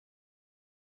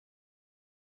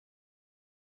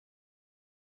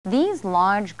These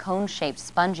large cone-shaped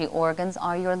spongy organs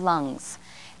are your lungs.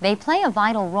 They play a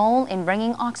vital role in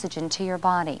bringing oxygen to your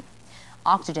body.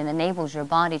 Oxygen enables your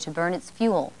body to burn its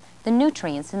fuel, the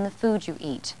nutrients in the food you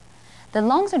eat. The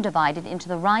lungs are divided into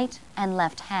the right and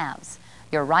left halves.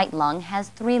 Your right lung has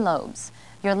 3 lobes.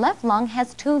 Your left lung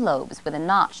has 2 lobes with a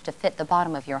notch to fit the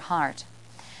bottom of your heart.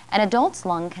 An adult's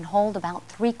lung can hold about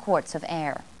 3 quarts of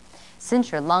air.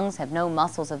 Since your lungs have no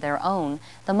muscles of their own,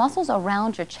 the muscles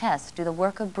around your chest do the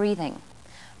work of breathing.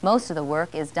 Most of the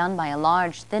work is done by a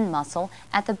large, thin muscle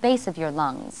at the base of your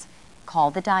lungs,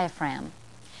 called the diaphragm.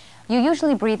 You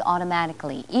usually breathe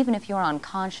automatically, even if you're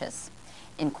unconscious.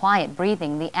 In quiet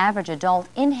breathing, the average adult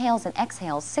inhales and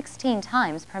exhales 16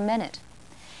 times per minute.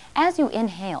 As you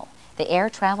inhale, the air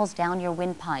travels down your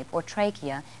windpipe or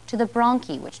trachea to the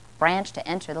bronchi, which branch to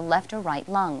enter the left or right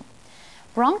lung.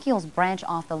 Bronchioles branch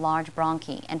off the large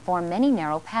bronchi and form many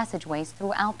narrow passageways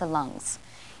throughout the lungs.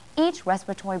 Each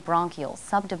respiratory bronchiole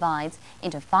subdivides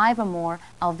into 5 or more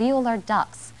alveolar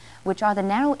ducts, which are the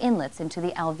narrow inlets into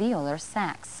the alveolar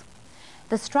sacs.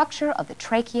 The structure of the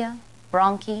trachea,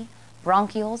 bronchi,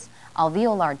 bronchioles,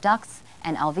 alveolar ducts,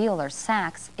 and alveolar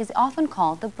sacs is often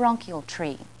called the bronchial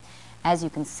tree. As you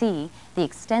can see, the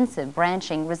extensive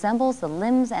branching resembles the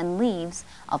limbs and leaves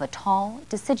of a tall,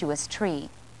 deciduous tree.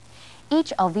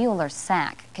 Each alveolar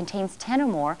sac contains 10 or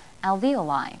more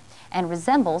alveoli and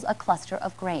resembles a cluster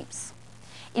of grapes.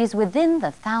 It is within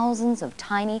the thousands of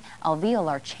tiny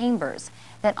alveolar chambers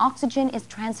that oxygen is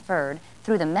transferred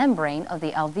through the membrane of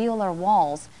the alveolar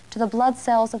walls to the blood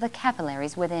cells of the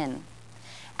capillaries within.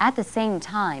 At the same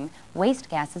time, waste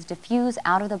gases diffuse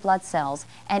out of the blood cells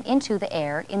and into the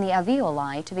air in the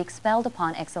alveoli to be expelled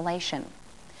upon exhalation.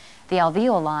 The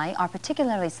alveoli are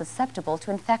particularly susceptible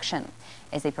to infection,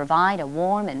 as they provide a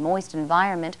warm and moist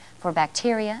environment for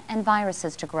bacteria and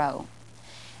viruses to grow.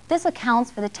 This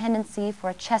accounts for the tendency for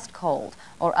a chest cold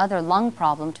or other lung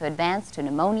problem to advance to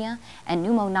pneumonia and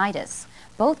pneumonitis,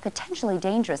 both potentially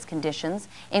dangerous conditions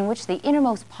in which the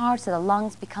innermost parts of the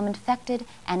lungs become infected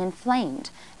and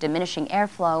inflamed, diminishing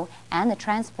airflow and the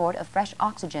transport of fresh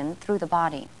oxygen through the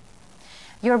body.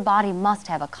 Your body must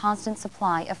have a constant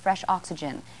supply of fresh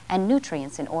oxygen and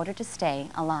nutrients in order to stay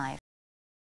alive.